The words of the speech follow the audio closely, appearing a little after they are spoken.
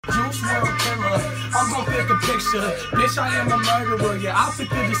Juice WRLD killer, I'm gon' fit the picture. Bitch, I am a murderer, yeah, I'll fit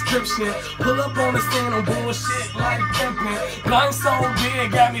the description. Pull up on the stand on bullshit like pimpin'. Gun so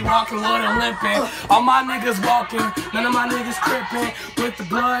big, got me walking with a limpin'. All my niggas walking, none of my niggas crippin'. With the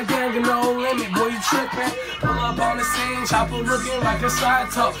blood gang and no limit, boy, you trippin'. Pull up on the scene, chopper looking like a side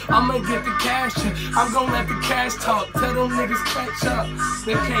talk. I'ma get the cash, I'm gon' let the cash talk. Tell them niggas catch up,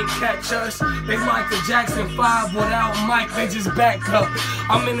 they can't catch us. They Michael Jackson 5 without Mike, they just back up.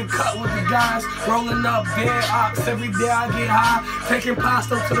 I'm in the cut with the guys, rolling up dead ox. Every day I get high, taking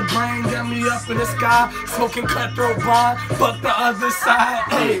pasta to the brain, get me up in the sky, smoking cutthroat bond, fuck the other side.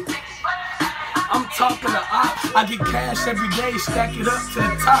 Hey, I'm talking to op, I get cash every day, stack it up to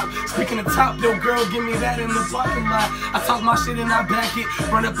the top. Speaking of top, yo girl, give me that in the parking lot. I talk my shit and I back it,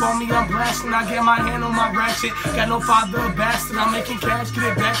 run up on me, I'm blasting. I get my hand on my ratchet, got no father or bastard. I'm making cash,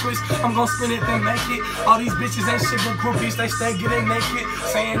 get it backwards, I'm gon' spin it then make it. All these bitches ain't shit but groupies, they stay getting naked,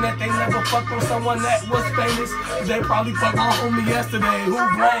 saying that they never fucked on someone that was famous. They probably fucked my homie yesterday, who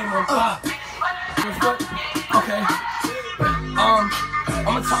blame them? Okay,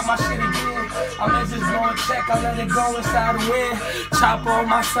 I'ma talk my shit again. I'ma just blow a check, I let it go inside the wind. Chopper on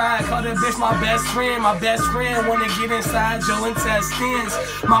my side, call that bitch my best friend. My best friend wanna get inside your intestines.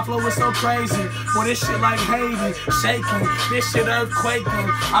 My flow is so crazy, boy, this shit like Haiti, shaking, this shit earthquaking.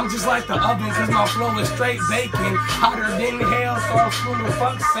 I'm just like the oven, cause my flow is straight baking. Hotter than hell, so I'm screaming,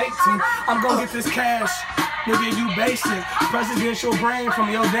 fuck Satan. I'm gonna get this cash. Nigga, you basic. Presidential brain from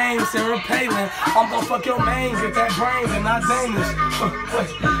your dame, Sarah Palin. I'm gon' fuck your main, get that brain, and not Danish.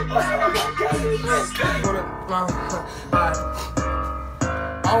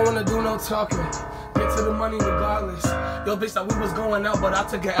 I don't wanna do no talking. Get to the money regardless. Yo, bitch, thought we was going out, but I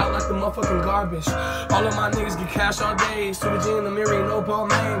took it out like the motherfucking garbage. All of my niggas get cash all day. Super G in the mirror, ain't no ball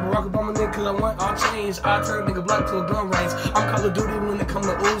name. Barack Obama nigga, cause I want all change. I turn nigga black to a gun range. I'm Call of Duty when it come to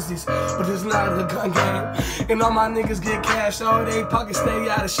Uzis, but it's not a gun game. And all my niggas get cash all day, pockets stay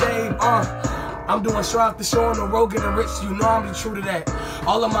out of shape. I'm doing show after show on the road getting rich, you know I'm be true to that.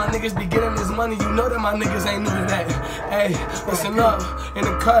 All of my niggas be getting this money, you know that my niggas ain't new to that. Hey, listen up, in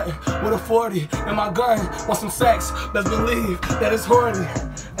the cut with a 40 and my gun, want some sex, best believe that it's horny.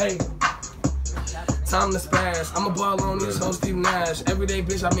 Hey, time to spaz, I'ma ball on this whole Steve Nash. Everyday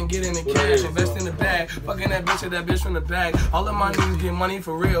bitch, I've been getting the cash, invest in the bag, fucking that bitch from the bag. All of my niggas get money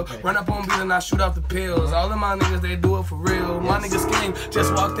for real, run up on beat and I shoot off the pills. All of my niggas, they do it for real. My niggas scheme,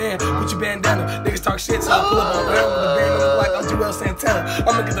 just walked in, put your bandana. Niggas talk shit, so I pull up on them with the band look like WRLD Santana.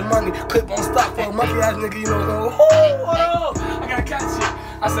 I'ma get the money, clip on stock for a monkey ass nigga, you know, go, oh, I gotta catch it.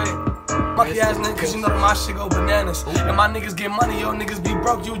 I say, monkey ass nigga, cause you know that my shit go bananas. And my niggas get money, yo niggas be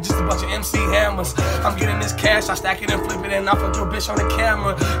broke, you just a bunch of MC hammers. I'm getting this cash, I stack it and flip it, and I fuck your bitch on the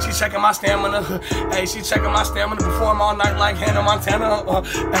camera. She checking my stamina, hey, she checking my stamina, perform all night like Hannah Montana.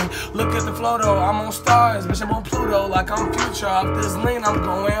 Hey, look at the flow though, I'm on stars, bitch, I'm on Pluto, like I'm future. Off this lean, I'm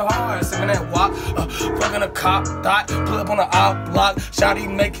going hard, sipping that wop, fucking a cop, dot, pull up on the op block, shawty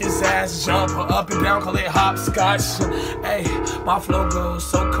make his ass jump, up and down, call it hopscotch. Hey, my flow goes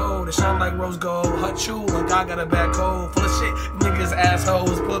so cold, it shine like rose gold, hut chew, like I got a bad cold, full of shit, niggas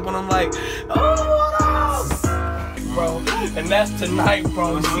assholes, pull up on them like, oh, what up? Bro, and that's tonight,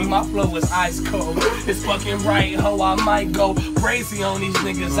 bro. You see, my flow is ice cold. It's fucking right, ho. I might go crazy on these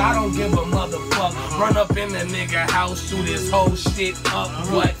niggas. I don't give a motherfuck. Run up in the nigga house, shoot this whole shit up.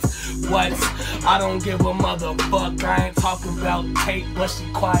 What? I don't give a motherfuck. I ain't talking about tape, but she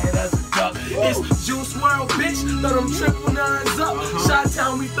quiet as a duck. It's Juice WRLD, bitch. Throw them triple nines up.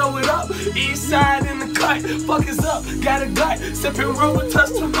 Shot-town, we throw it up. East side in the cut. Fuck is up. Got a gut. Sippin' rum with touch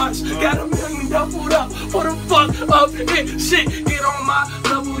too much. Got a million doubled up. For the fuck up it. Shit, get on my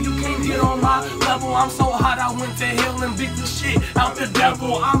level. You can't get on my level. I'm so hot, I went to hell and beat the shit out the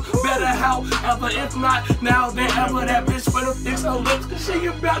devil. I'm better, however, if not now than ever. That bitch finna fix her lips. She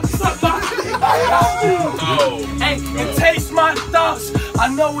about to suck my Hey, and taste my thoughts. I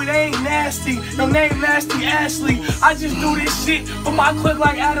know it ain't nasty. Your name Nasty Ashley. I just do this shit for my clique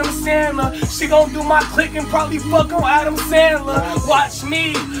like Adam Sandler. She gon' do my clique and probably fuck on Adam Sandler. Watch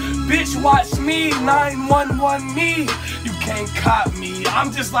me, bitch, watch me. 911 me. You can't cop me.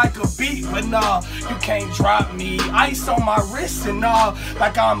 I'm just like a beat, but nah, you can't drop me. Ice on my wrist and nah,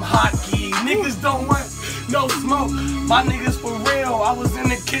 like I'm hockey. Niggas don't want no smoke. My niggas for real. I was in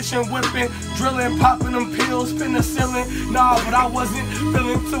the kitchen whipping, drilling, popping them pills, penicillin. Nah, but I wasn't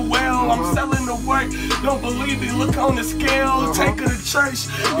feeling too well. I'm selling the work. Don't believe me, look on the scale. Take her to church,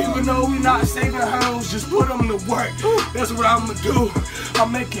 even though we not saving hoes. Just put them to work. That's what I'ma do. I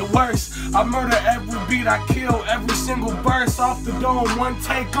make it worse. I murder every beat. I kill every single verse off the dome. One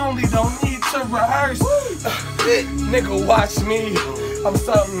take only. Don't need to rehearse. Nigga, watch me. I'm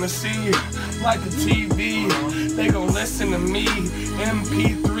something to see, like a TV. They gon' listen to me.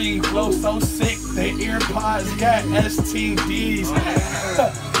 MP3 flow so sick, they earpods got STDs.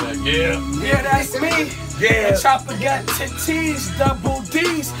 Yeah, that's me. Yeah. The chopper got titties, double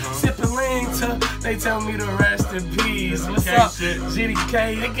D's. Sippin' lean till they tell me to rest in peace. What's up,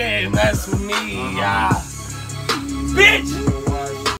 GDK? They can't mess with me, yeah. Bitch!